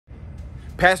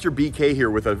Pastor BK here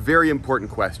with a very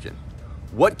important question.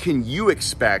 What can you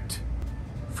expect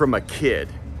from a kid?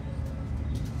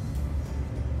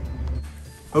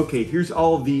 Okay, here's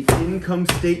all of the income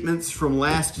statements from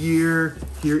last year.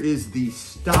 Here is the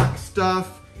stock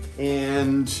stuff,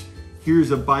 and here's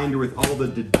a binder with all the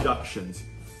deductions.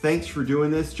 Thanks for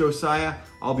doing this, Josiah.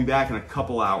 I'll be back in a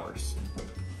couple hours.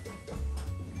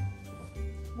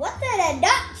 What's a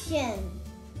deduction?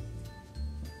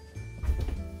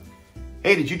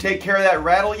 Hey, did you take care of that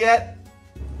rattle yet?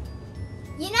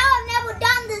 You know, I've never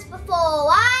done this before,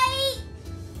 right?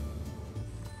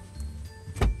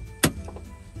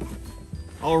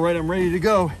 All right, I'm ready to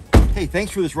go. Hey,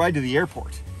 thanks for this ride to the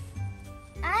airport.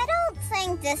 I don't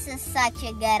think this is such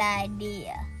a good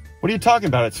idea. What are you talking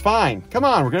about? It's fine. Come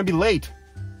on, we're gonna be late.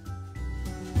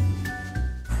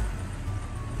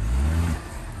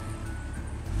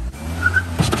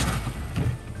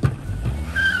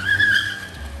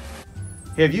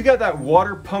 Hey, have you got that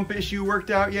water pump issue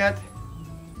worked out yet?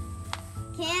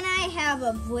 Can I have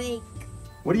a break?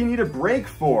 What do you need a brake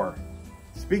for?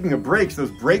 Speaking of brakes, those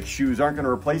brake shoes aren't going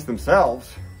to replace themselves.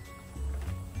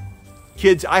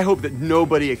 Kids, I hope that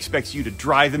nobody expects you to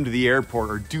drive them to the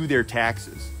airport or do their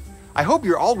taxes. I hope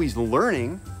you're always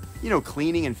learning,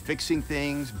 cleaning and fixing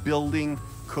things, building,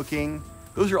 cooking.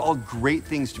 Those are all great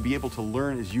things to be able to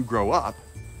learn as you grow up.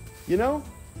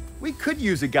 We could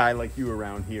use a guy like you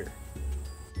around here.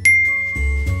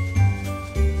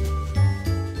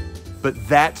 But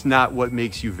that's not what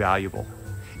makes you valuable.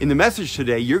 In the message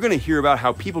today, you're going to hear about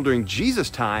how people during Jesus'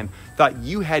 time thought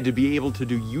you had to be able to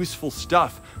do useful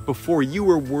stuff before you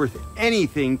were worth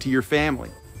anything to your family.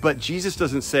 But Jesus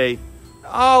doesn't say,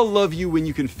 I'll love you when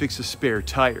you can fix a spare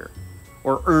tire,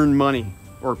 or earn money,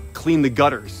 or clean the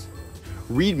gutters.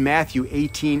 Read Matthew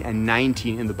 18 and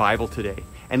 19 in the Bible today,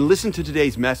 and listen to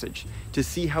today's message to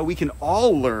see how we can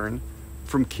all learn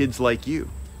from kids like you.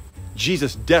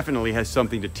 Jesus definitely has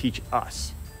something to teach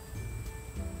us.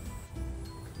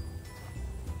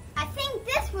 I think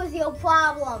this was your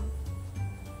problem.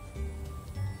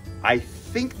 I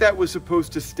think that was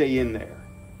supposed to stay in there.